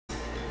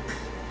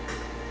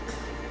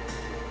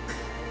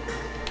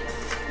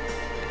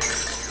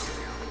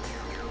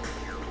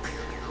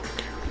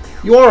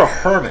You are a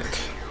hermit.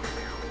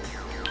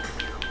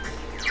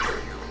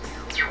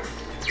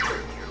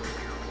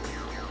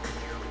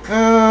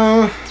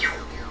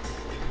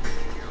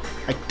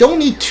 I don't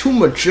need 2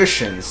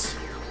 magicians.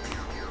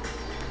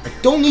 I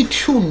don't need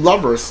 2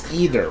 lovers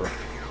either.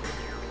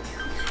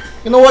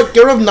 You know what?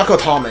 Get rid of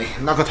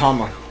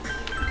Nakatama.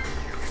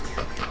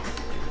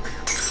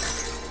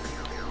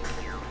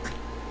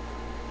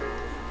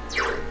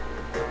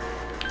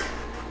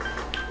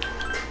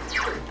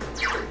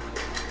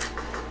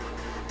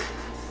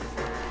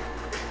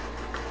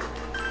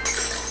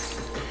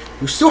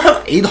 We still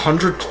have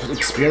 800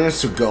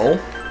 experience to go?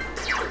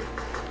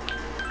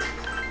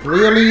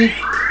 Really?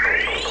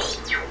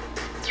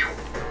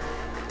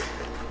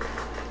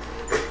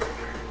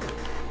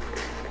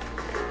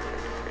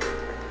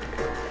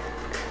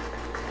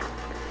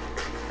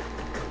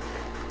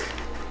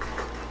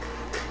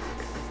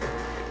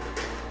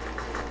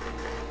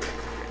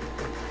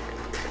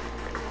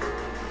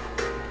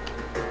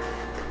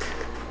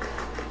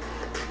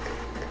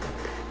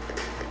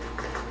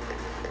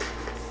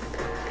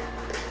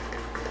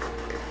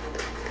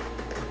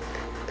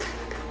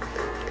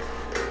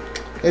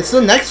 Is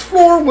the next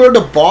floor where the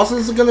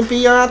bosses are gonna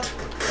be at?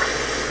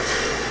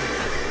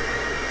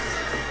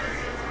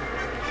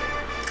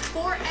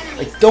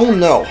 I don't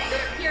know.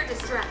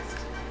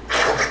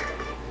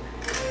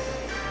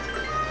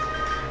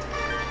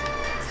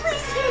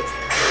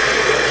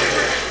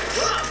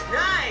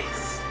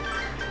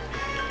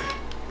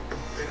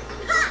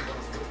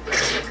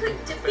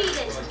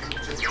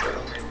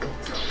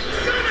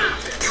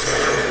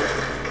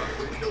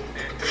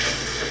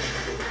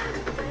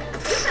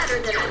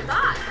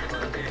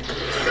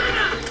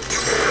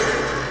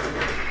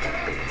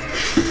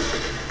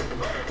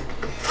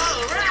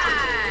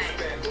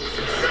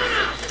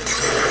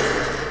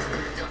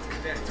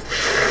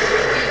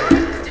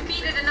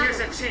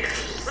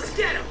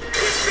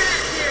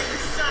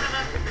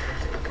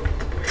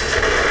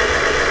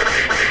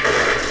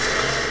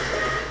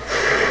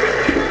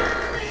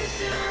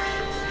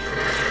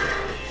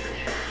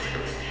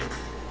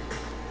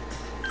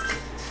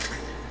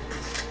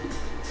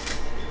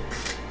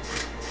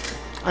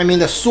 I mean,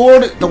 the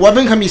sword, the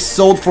weapon can be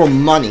sold for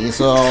money,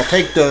 so I'll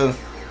take the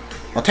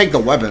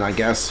weapon, I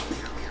guess.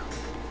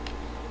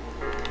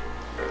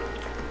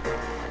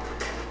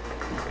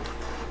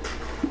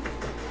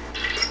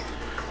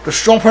 The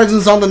strong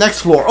presence on the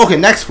next floor. Okay,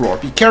 next floor.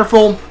 Be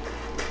careful.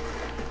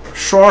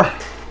 Sure.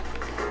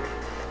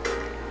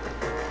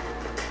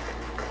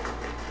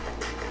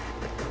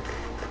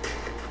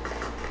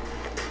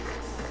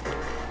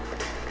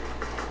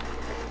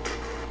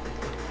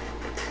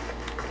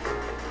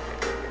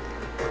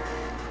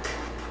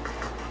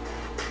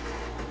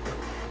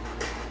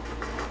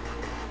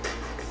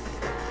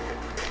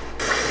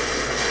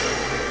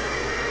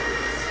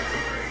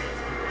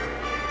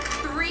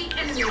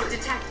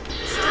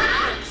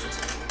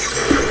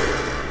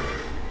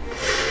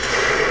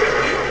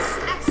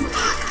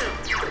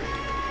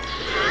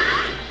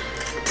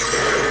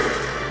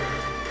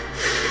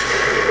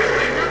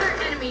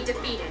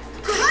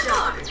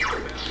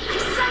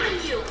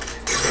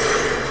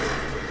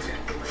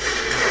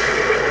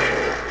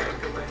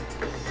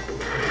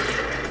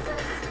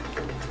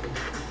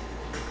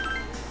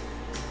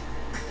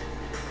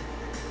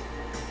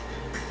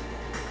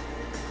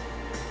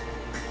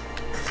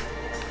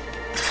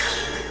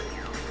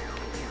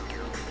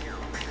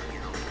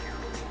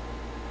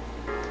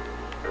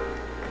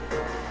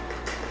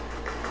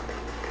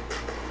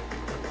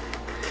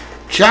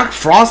 Jack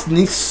Frost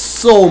needs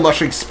so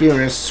much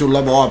experience to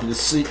level up.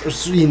 It's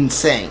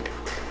insane.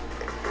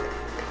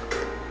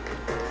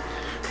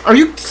 Are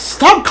you...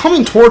 Stop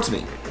coming towards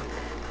me.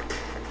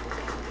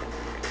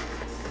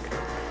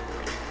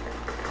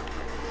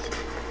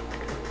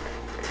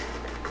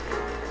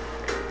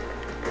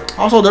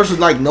 Also, there's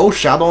like no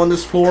shadow on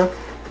this floor.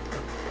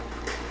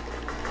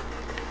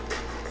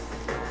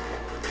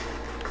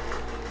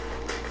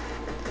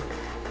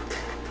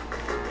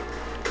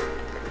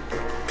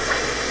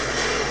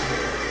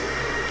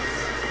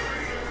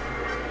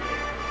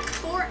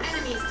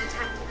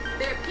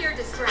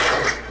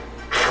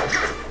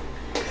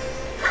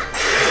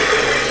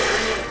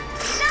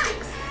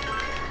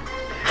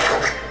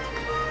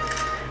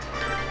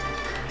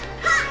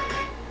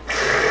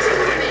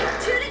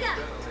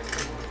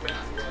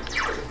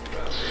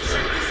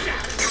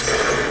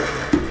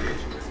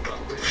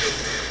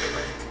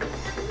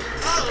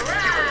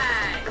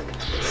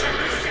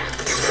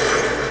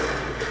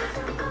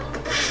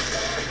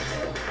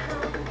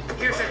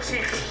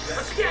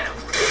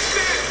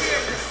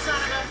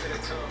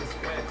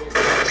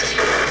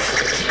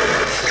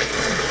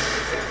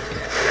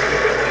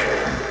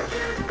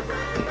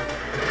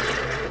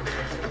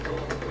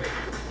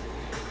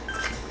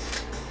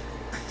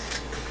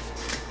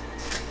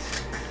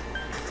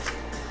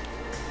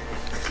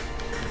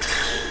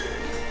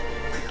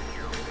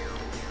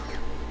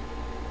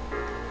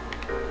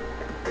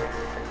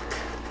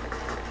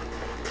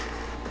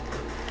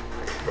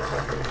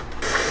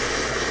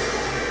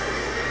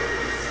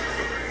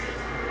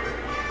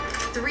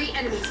 3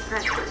 enemies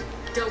present.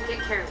 Don't get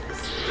careless.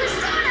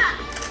 Persona!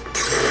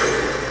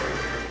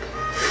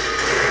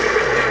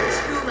 There are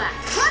 2 left.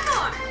 One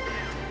more!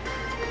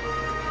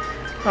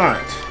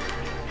 Alright.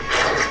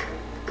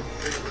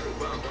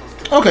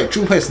 Okay,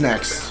 Junpei's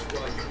next.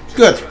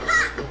 Good.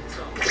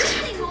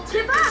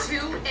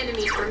 2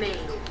 enemies remain.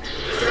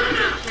 Don't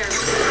get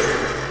careless.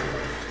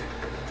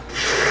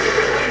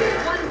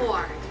 One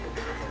more.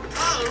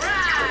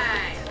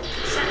 Alright!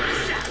 Check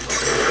this out.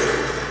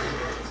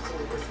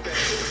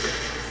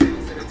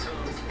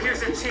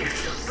 Here's a chance.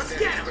 Let's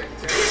get him. Get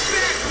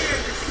back here,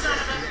 you son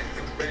of a...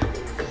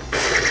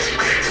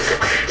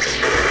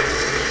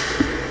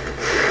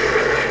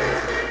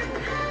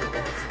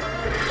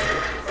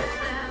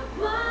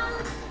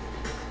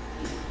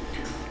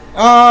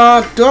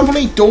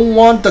 Definitely don't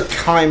want the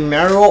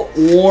Chimera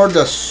or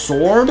the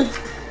sword.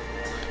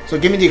 So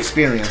give me the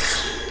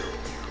experience.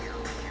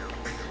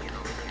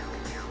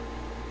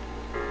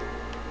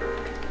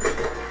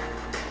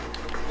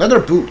 Leather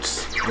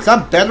boots. Is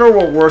that better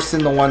or worse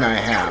than the one I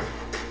have?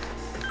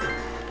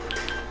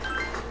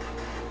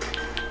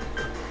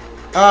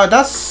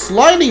 That's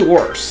slightly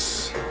worse.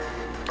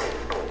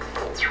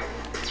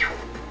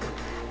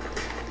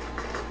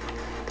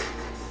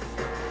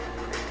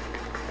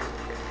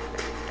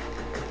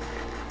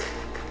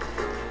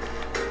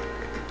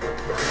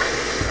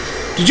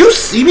 Did you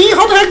see me?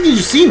 How the heck did you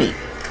see me?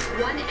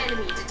 1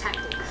 enemy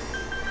detected.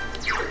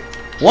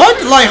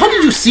 What? Like, how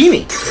did you see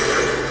me?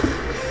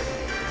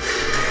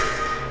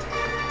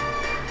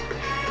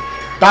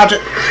 Dodge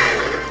it.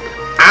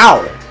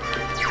 Ow.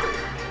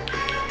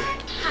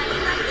 How do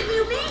you like the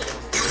new me?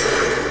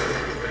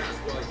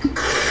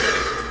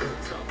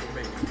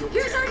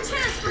 Here's our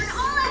chance for an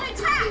all-out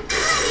attack.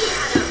 Ready,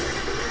 Adam.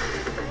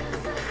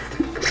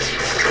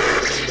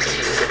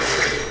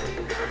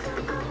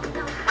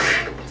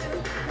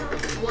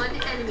 1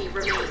 enemy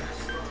remains.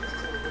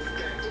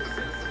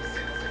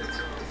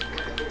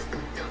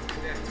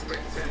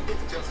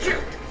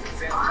 Here.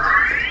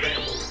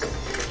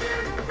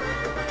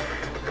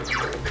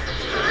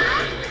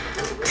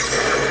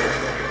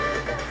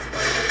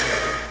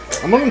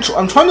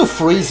 I'm trying to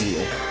freeze you.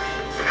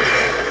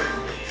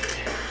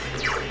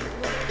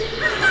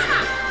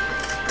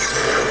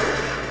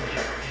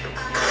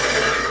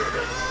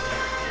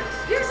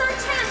 Here's our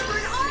chance for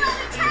an all-out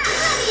attack.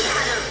 Ready,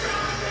 Adam.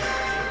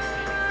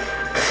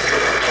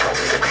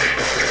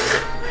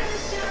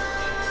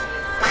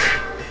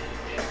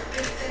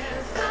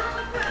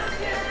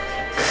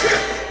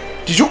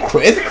 Did you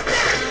crit?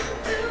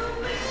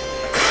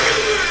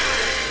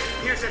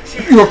 Here's a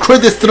chance. Your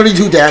crit is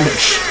 32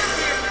 damage.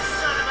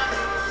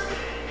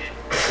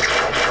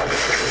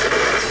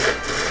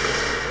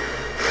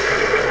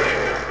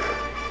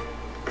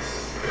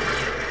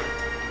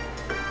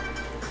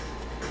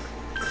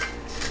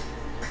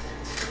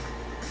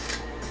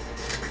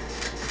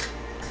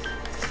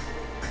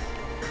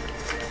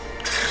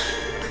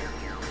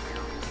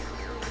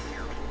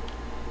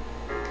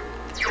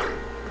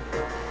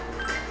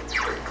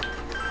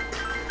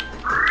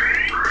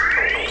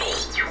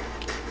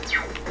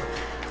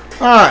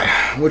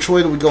 Alright, which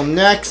way do we go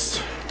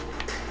next?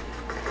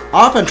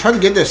 Up and try to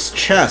get this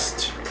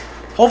chest.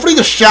 Hopefully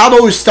the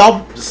shadow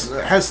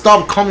has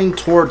stopped coming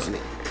towards me.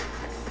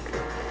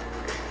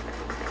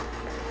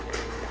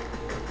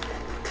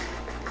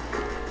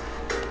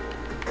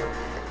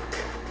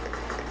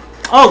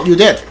 Oh, you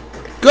did.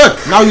 Good,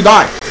 now you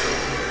die.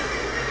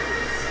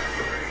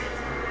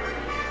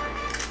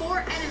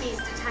 4 enemies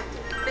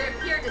detected. They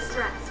appear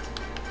distressed.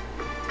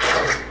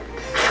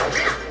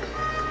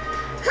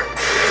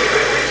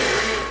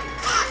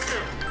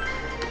 Awesome!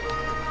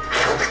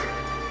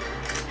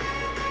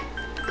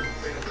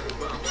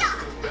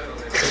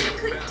 You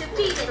could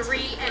defeat it.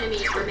 3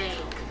 enemies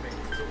remain.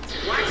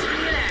 Watch me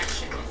in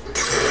action.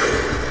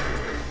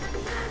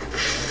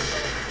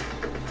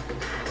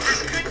 I'm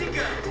good to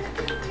go.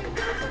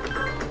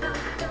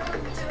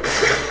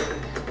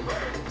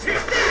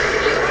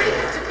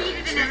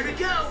 Defeated an enemy.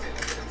 Go.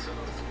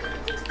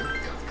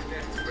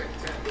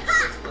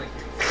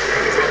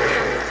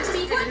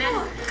 Defeated an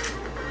enemy.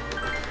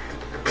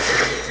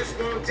 Just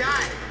won't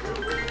die.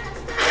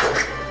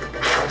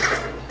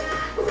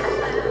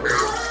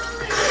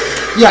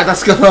 Yeah,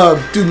 that's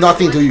gonna do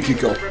nothing to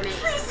Yukiko.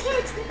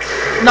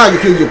 Now you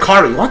kill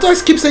Yukari. Why do I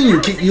keep saying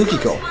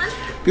Yukiko?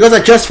 Because I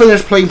just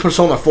finished playing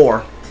Persona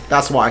 4.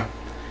 That's why.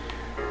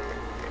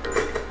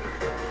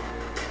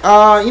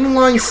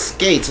 Inline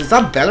skates. Is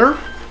that better?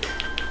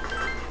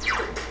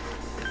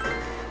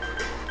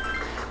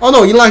 Oh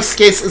no, inline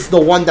skates is the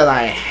one that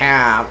I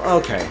have.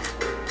 Okay.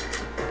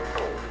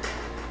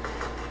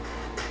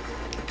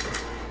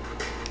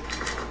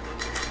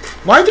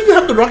 Why do you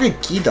have the Rocket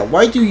Gita?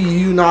 Why do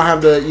you not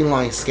have the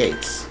inline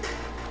skates?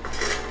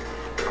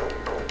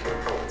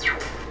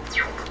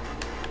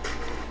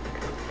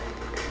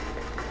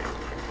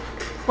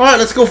 Alright,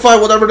 let's go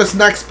fight whatever this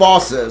next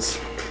boss is.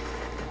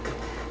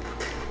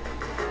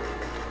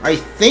 I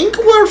think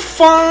we're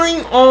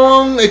fine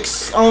on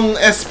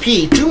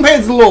SP. Junpei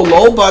is a little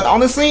low, but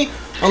honestly,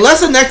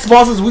 Unless the next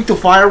boss is weak to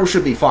fire, we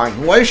should be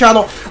fine. White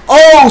Shadow.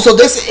 Oh, so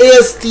this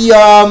is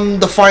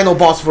the final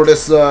boss for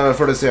this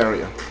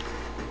area.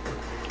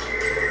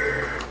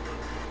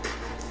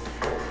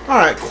 All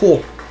right,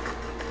 cool.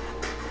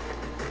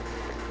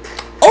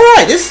 All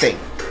right, this thing.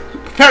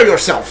 Prepare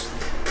yourselves.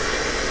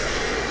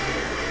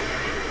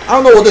 I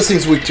don't know what this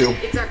thing's weak to.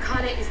 Its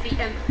arcana is the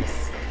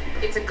Empress.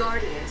 It's a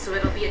guardian, so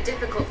it'll be a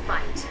difficult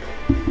fight.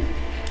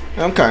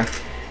 Okay.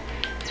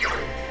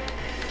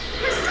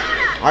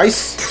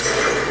 Ice.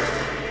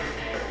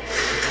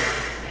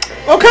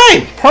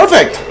 Okay,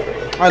 perfect.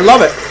 I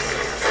love it.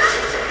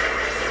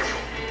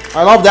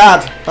 I love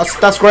that.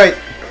 That's great.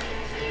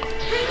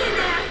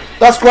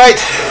 That's great.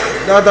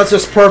 That's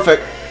just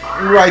perfect.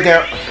 Right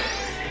there.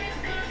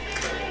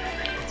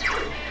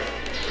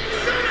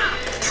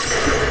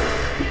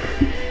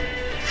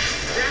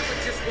 That one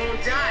just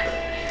won't die.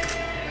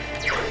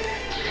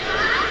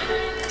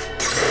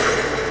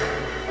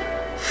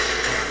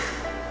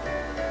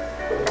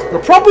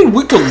 You're probably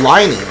weak to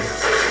lightning.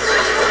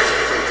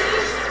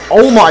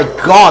 Oh my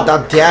god,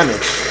 that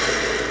damage.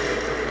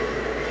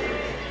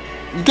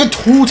 You get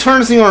 2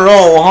 turns in a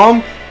row,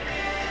 huh?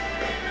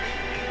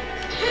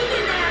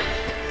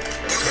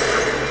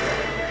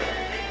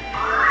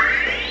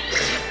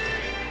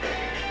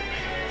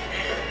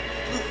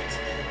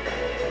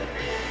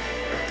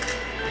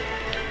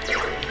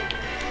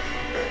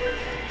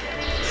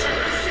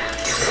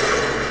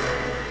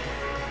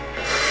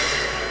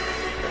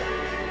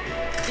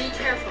 Be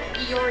careful.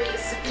 Iori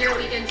is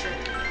severely injured.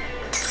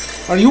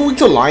 Are you weak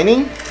to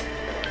lightning?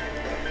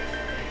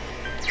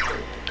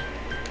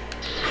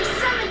 I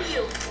summon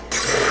you.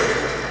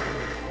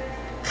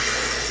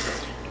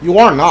 You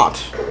are not.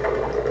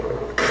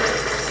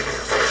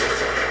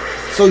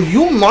 So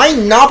you might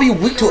not be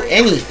weak to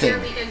anything.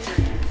 Severely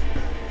injured.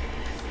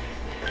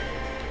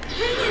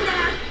 Hang in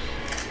there.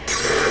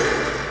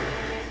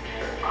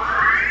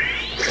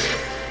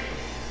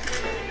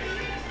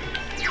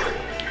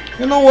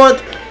 You know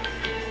what?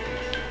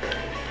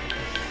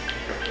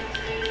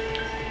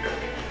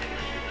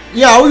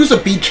 Yeah, I'll use a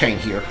beat chain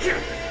here.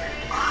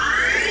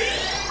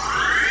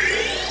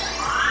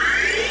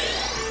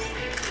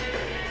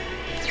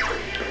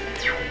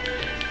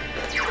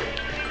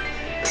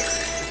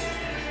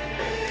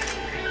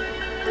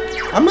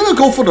 I'm gonna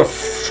go for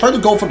try to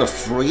go for the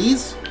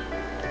freeze.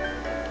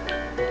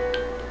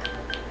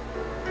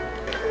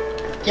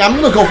 Yeah, I'm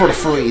gonna go for the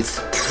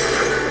freeze.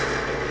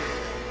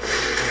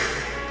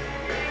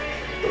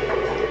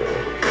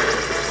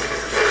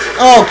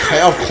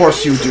 Okay, of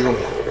course you do.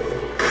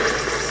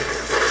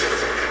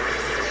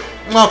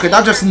 Okay,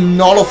 that just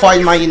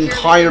nullified my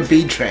entire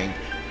beat chain.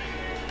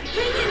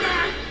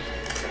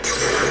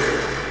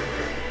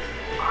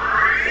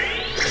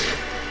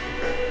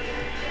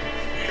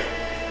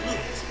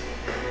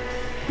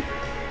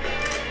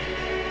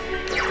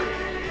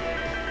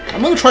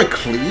 I'm gonna try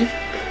cleave.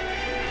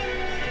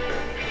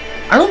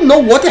 I don't know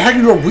what the heck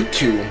you're weak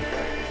to.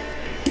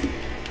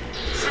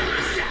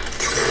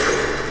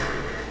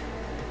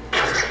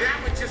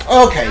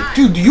 Okay,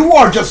 dude, you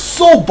are just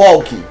so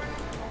bulky.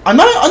 Am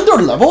I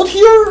under-leveled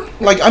here?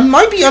 Like, I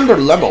might be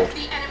under-leveled.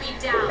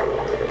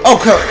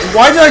 Okay,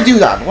 why did I do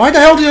that? Why the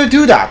hell did I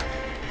do that?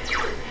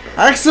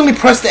 I accidentally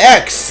pressed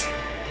X.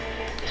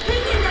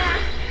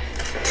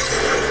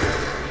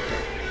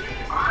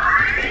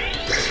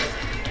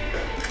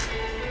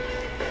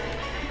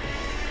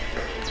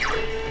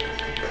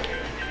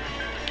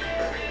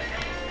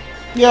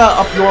 Yeah,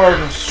 up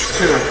yours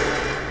too.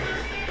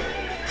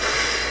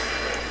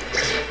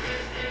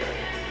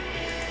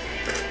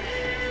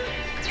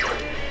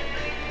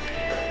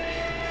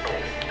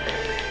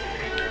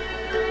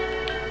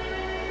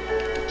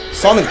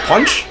 Sonic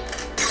Punch?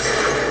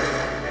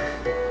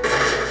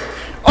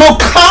 Oh,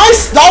 can I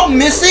stop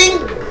missing?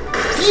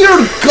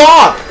 Dear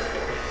God!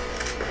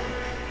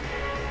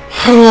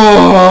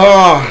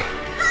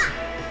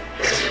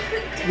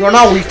 You're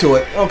not weak to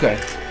it. Okay.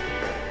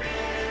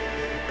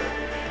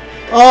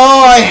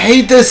 Oh, I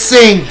hate this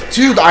thing.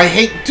 Dude, I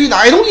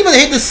don't even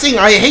hate this thing.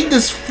 I hate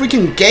this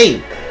freaking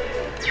game.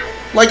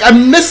 Like, I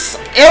miss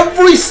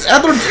every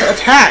other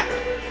attack.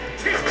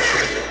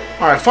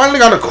 Alright, finally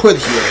gotta quit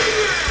here.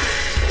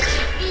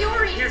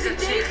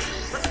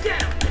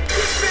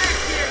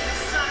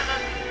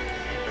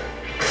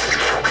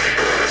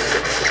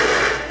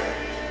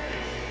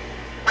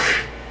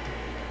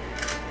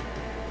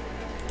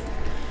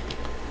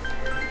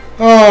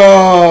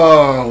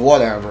 Oh,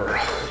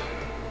 whatever.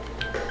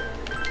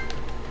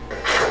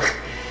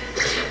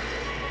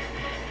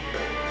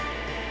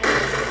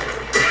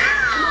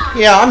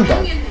 Yeah, I'm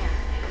done.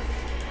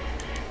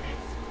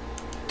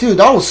 Dude,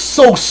 that was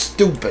so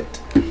stupid.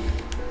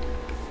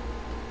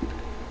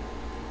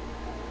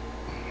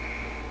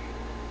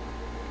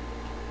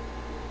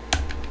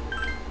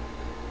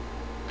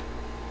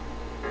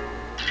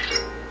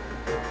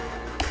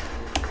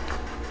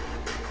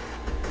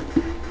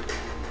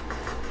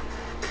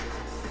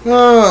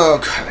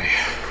 Okay.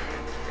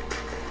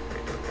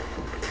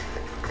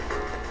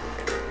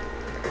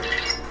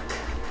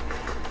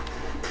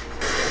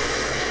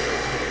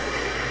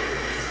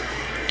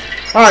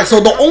 Alright, so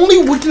the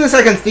only weakness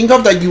I can think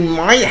of that you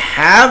might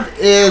have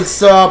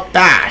is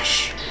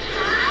Bash.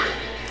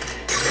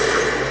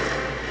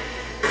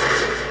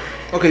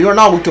 Okay, you're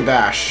not weak to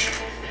Bash.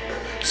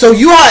 So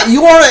you are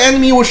an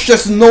enemy with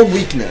just no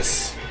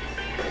weakness.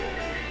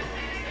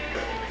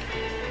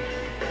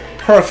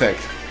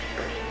 Perfect.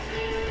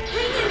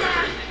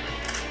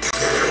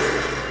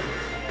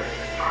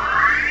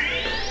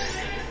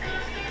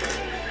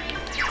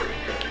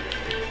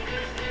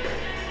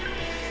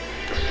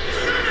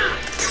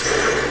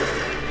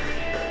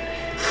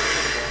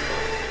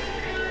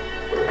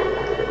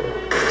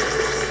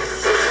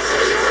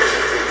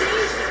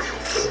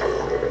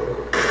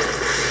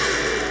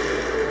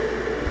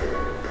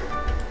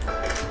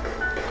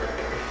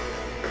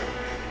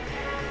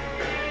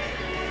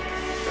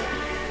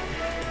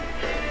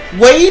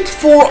 Wait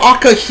for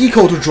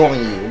Akahiko to join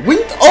you.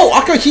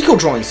 Akahiko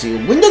joins you.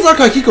 When does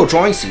Akahiko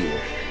joins you?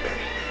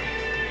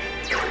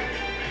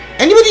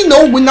 Anybody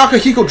know when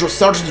Akahiko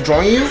starts to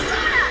join you?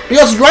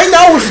 Because right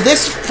now with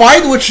this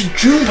fight, which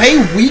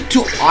Junpei weak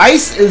to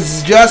ice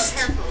is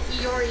just...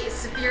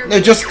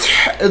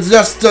 It's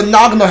just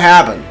not gonna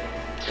happen.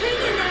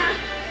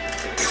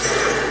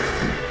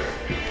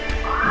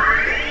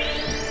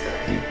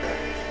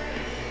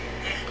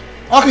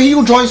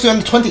 Akahiko joins you on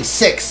the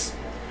 26th.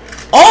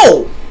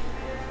 Oh!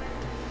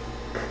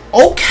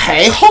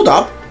 Okay, hold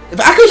up. If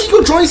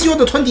Akahiko joins you on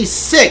the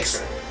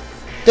 26th,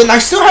 then I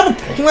still have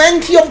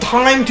plenty of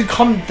time to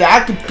come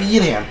back to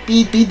beat him.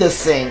 Beat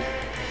this thing.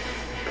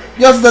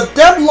 Because the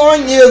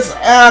deadline is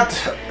at,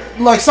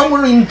 like,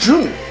 somewhere in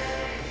June.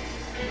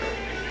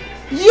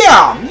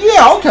 Yeah,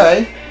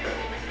 okay.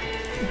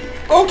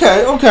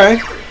 Okay.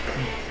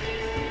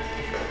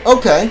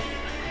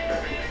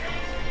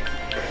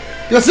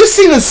 Because this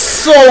thing, the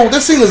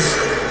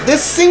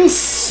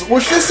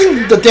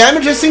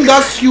damage this thing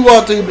does to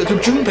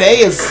Junpei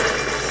is,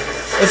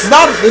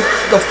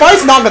 the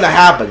fight's not gonna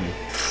happen.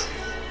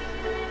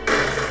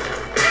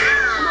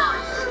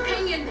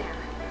 Hang in there.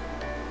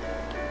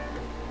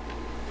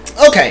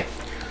 Okay,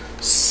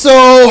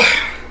 so,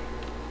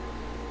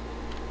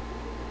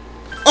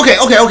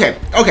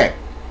 okay.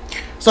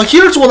 So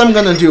here's what I'm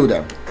gonna do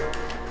then.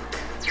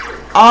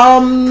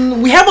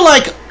 We have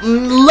like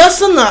less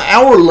than an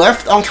hour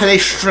left on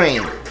today's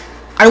stream.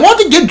 I want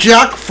to get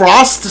Jack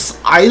Frost's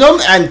item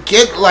and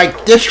get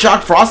like this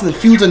Jack Frost and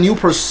fuse a new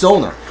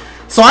persona.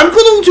 So I'm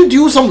going to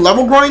do some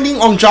level grinding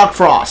on Jack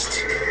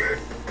Frost.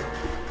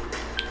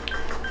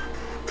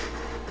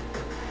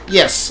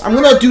 Yes, I'm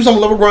gonna do some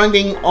level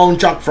grinding on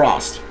Jack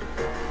Frost.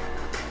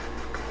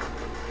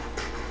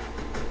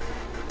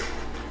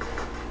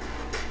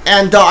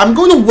 And I'm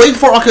going to wait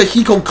for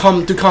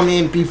Akahiko to come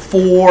in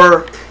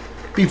before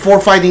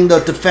fighting the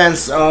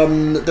defense,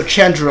 the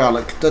Change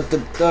Relic,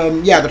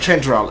 the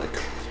Change Relic.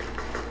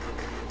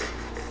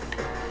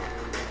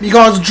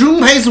 Because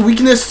Junpei's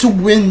weakness to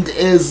wind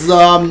is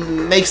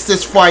makes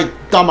this fight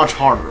that much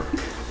harder.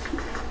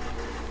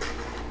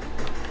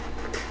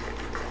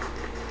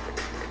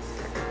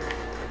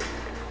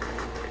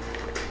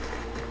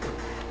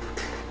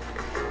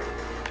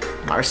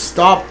 I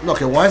stopped.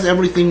 Okay, why is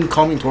everything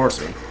coming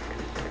towards me?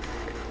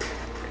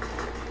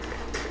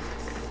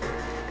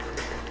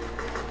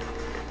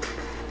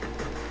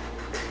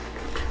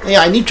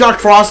 Yeah, I need Jack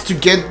Frost to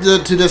get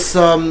to this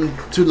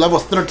to level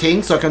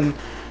 13 so I can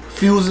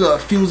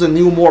fuse a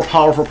new, more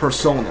powerful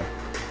persona.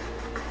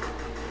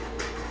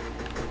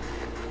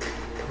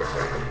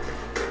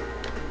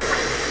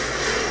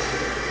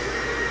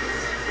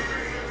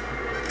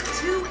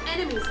 Two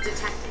enemies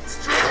detected.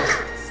 Strike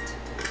first.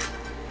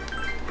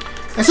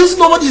 And since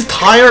nobody's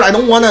tired, I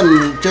don't want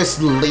to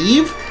just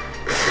leave.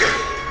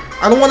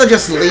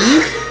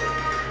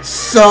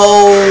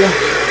 So.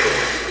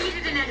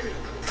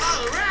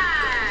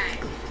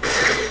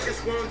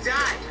 Just won't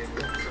die.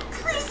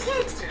 Please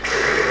hit.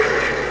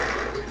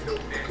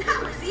 That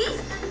was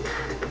easy.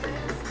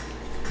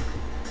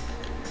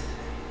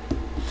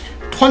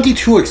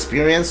 22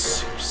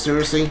 experience?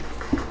 Seriously?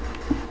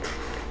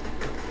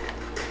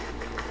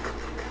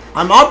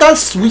 I'm at that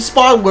sweet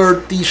spot where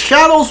the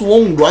shadows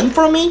won't run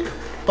from me,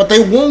 but they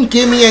won't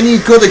give me any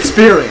good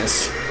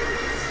experience.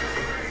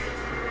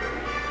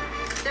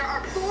 There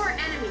are 4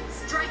 enemies.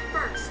 Strike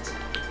first.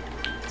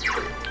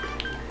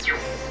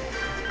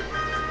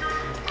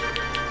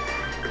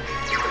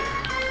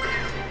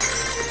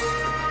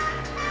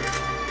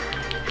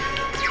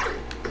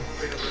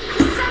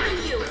 Summon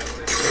you.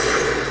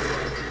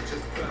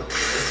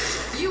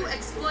 You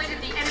exploited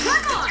the enemy.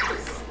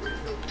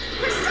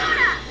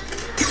 Persona.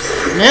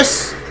 Miss?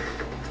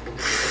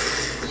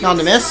 Not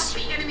the miss?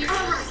 The enemy.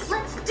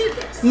 Let's do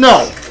this.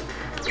 No.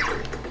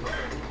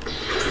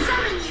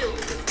 Summon you.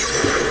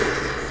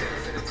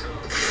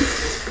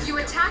 You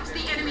attacked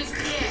the enemy's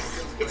pit.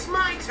 It's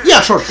my turn.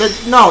 Yeah, sure.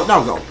 Now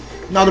go.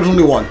 Now there's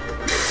only one.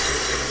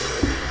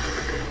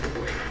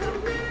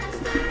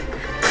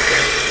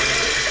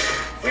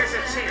 Here's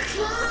a chance.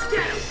 Let's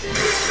get him. Get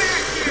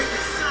back here, you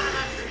son of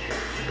a...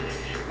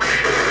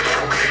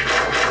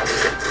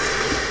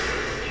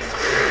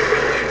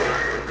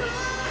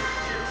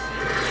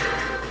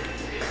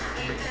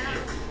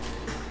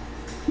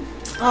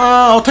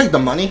 I'll take the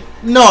money.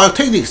 No, I'll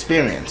take the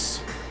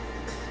experience.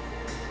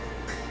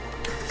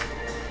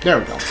 There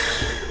we go.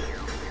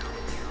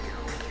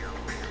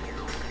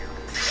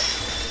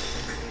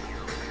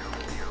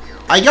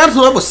 I got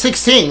to level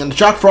 16 and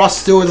Jack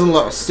Frost still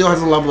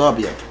hasn't leveled up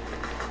yet.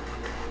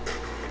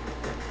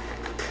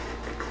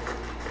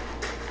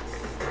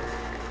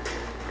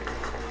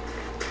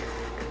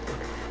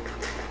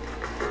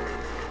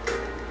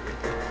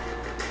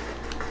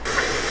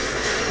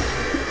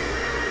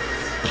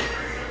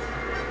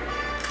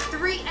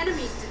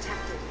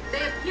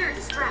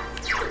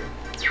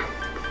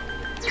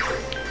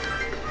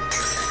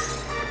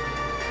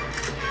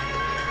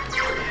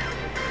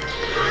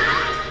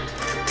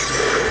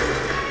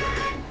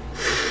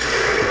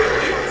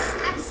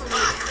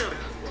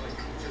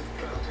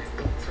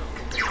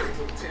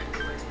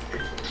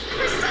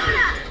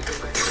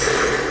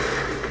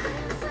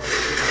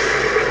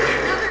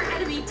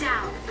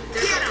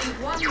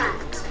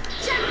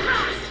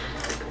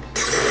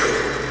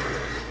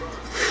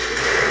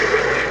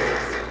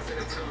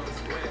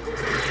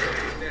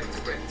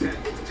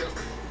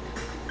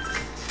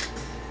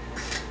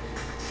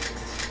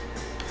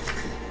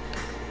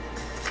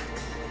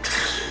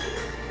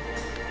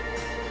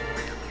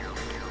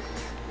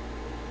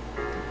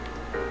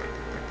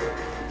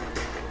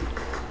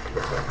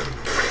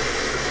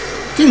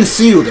 Didn't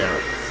see you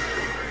there.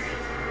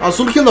 I was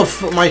looking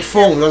at my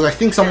phone because I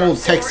think someone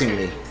was texting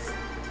me.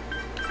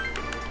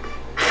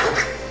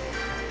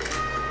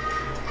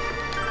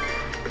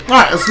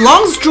 Alright, as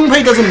long as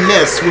Junpei doesn't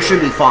miss, we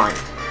should be fine.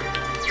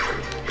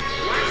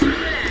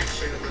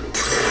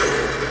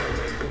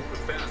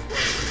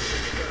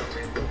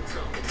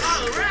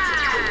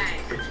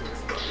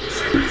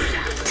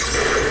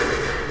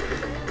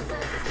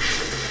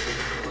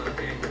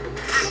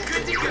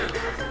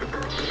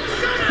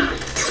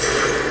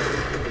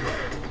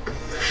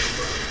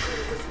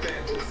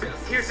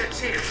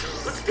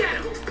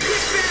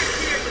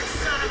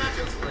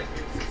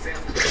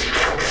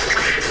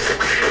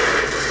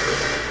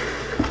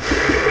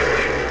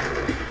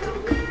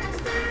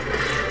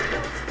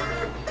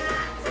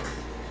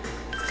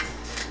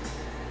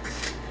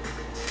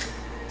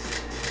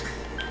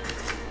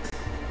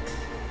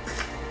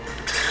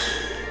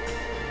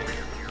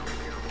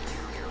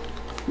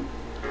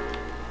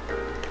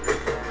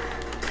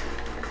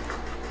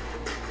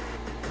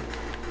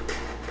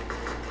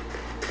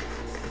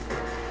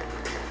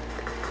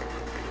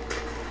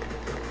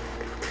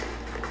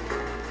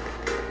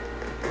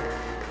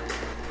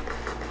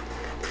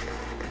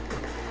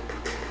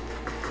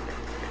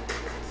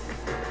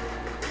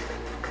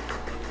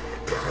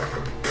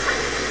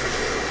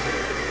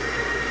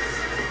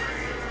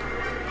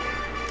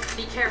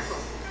 Be careful.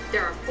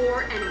 There are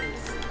 4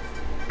 enemies.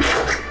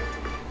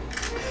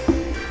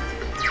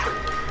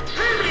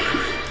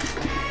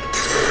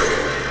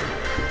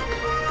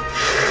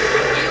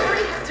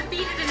 Iori has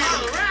defeated an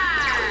enemy.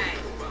 Alright!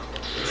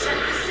 Check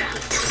this out.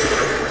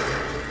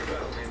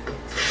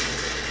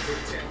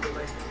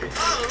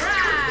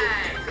 Alright!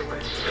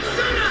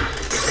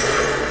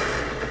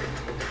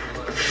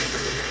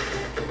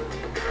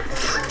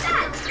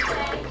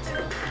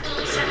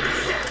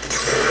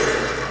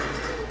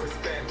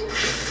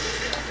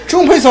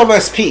 Junpei's out of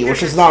SP,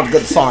 which is not a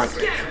good sign.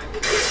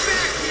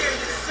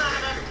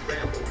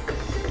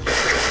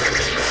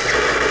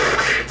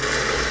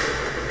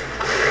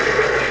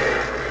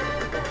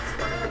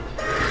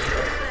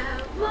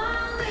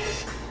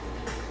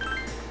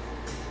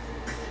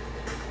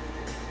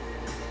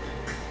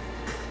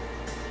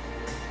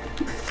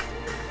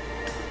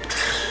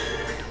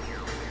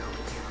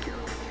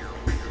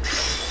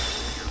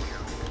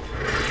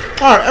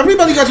 Alright,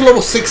 everybody got to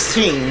level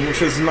 16,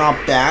 which is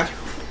not bad.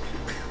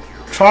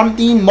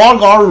 Charmdi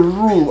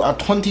Margaru at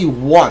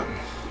 21.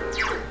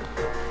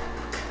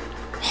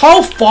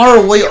 How far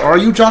away are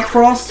you, Jack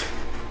Frost?